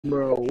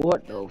Bro,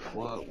 what the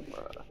fuck,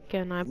 bro?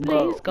 Can I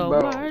please go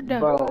murder?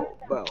 Bro,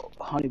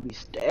 honeybee,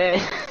 stab.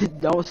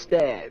 Don't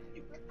stab.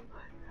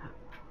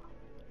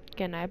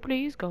 Can I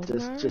please go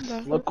murder?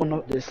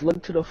 Just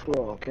look to the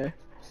floor, okay?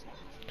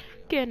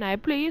 Can I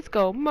please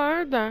go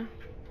murder?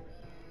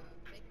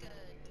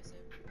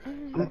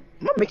 I'm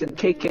making a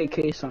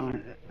KKK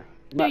sign.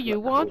 Do you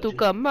want to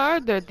come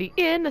murder the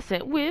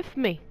innocent with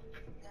me?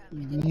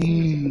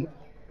 Yeah.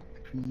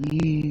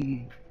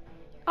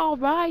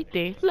 Alright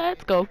then,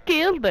 let's go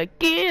kill the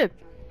kid.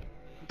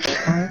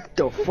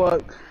 The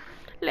fuck?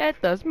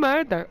 Let us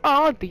murder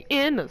all the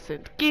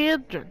innocent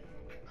children,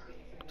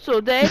 so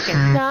they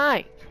can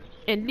die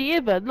and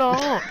live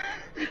alone.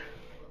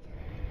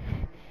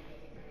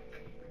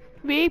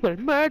 We will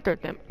murder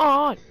them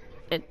all,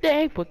 and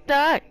they will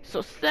die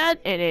so sad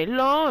and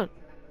alone.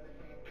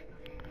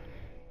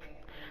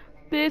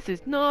 This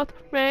is not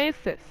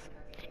racist.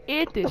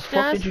 It is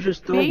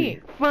just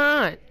being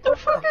fun. The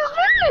fuck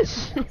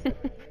is this?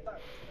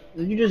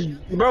 You just,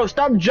 bro,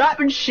 stop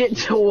dropping shit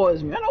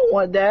towards me. I don't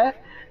want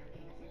that.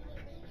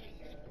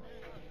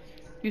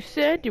 You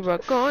said you were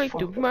going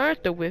to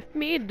murder with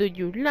me. Do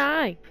you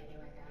lie?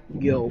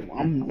 Yo,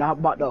 I'm not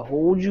about to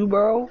hold you,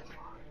 bro.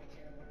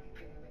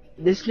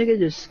 This nigga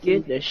just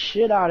scared the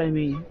shit out of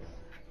me.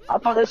 I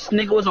thought this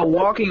nigga was a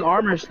walking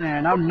armor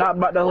stand. I'm not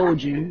about to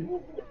hold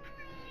you.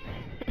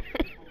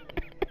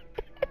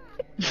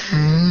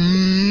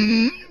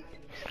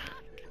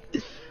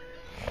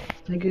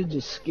 Nigga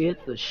just scared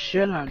the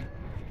shit out of me.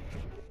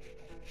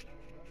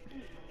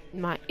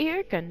 My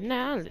ear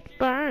canal is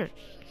burned.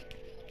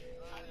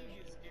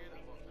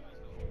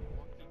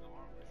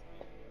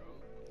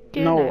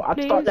 No, I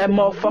thought that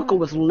motherfucker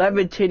was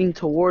levitating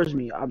towards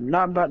me. I'm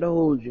not about to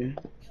hold you.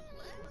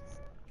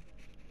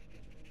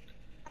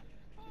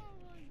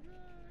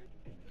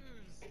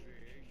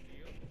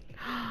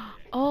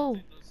 Oh.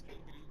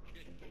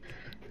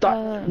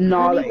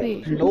 No,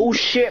 like, no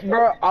shit,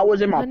 bro. I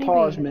was in my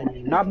pause,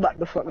 man. Not about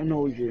to fucking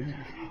hold you.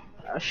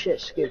 That shit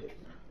scared.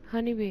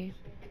 Honeybee.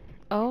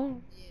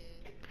 Oh.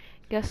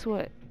 Guess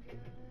what?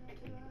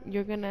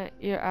 There's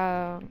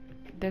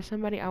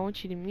somebody I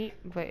want you to meet,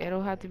 but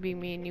it'll have to be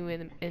me and you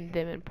and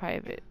them in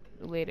private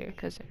later,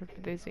 cause they're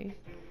busy.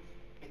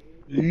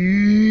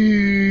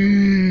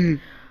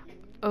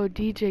 Oh,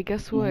 DJ,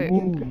 guess what?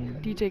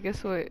 DJ,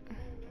 guess what?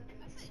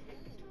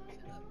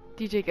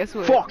 DJ, guess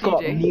what? Fuck DJ,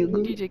 up,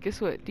 nigga. DJ,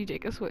 guess what? DJ,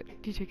 guess what?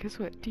 DJ, guess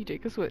what? DJ,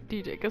 guess what?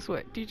 DJ, guess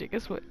what? DJ, guess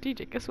what?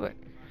 DJ, guess what?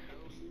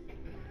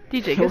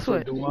 DJ, guess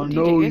what? DJ,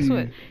 guess what?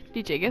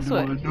 DJ, guess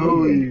what?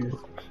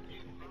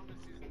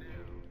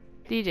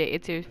 DJ,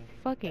 it's your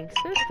fucking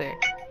sister.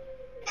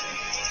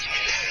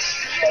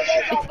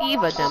 It's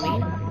Eva,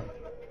 dummy.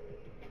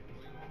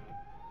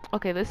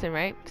 Okay, listen,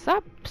 right?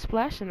 Stop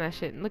splashing that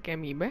shit and look at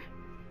me, bruh.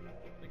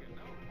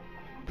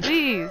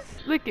 Please,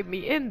 look at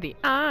me in the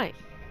eye.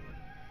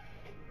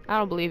 I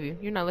don't believe you.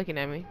 You're not looking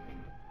at me.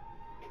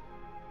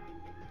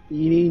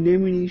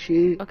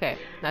 Okay,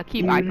 now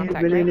keep eye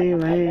contact,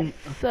 right?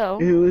 So,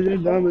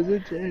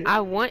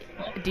 I want,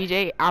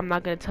 DJ, I'm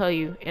not gonna tell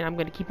you, and I'm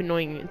gonna keep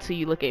annoying you until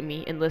you look at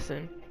me and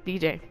listen.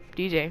 DJ,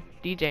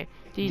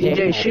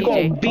 she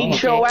gonna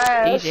beat your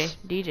ass.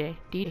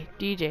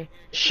 DJ.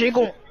 She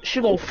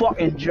gonna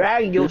fucking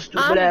drag your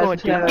stupid ass. I'm going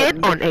to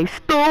get on a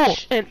stool,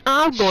 and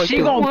I'm going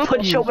to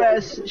put your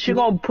ass. She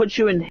gonna put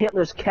you in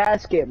Hitler's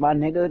casket, my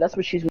nigga. That's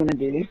what she's gonna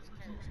do.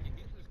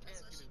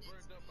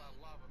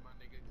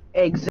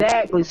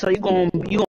 Exactly. So you gonna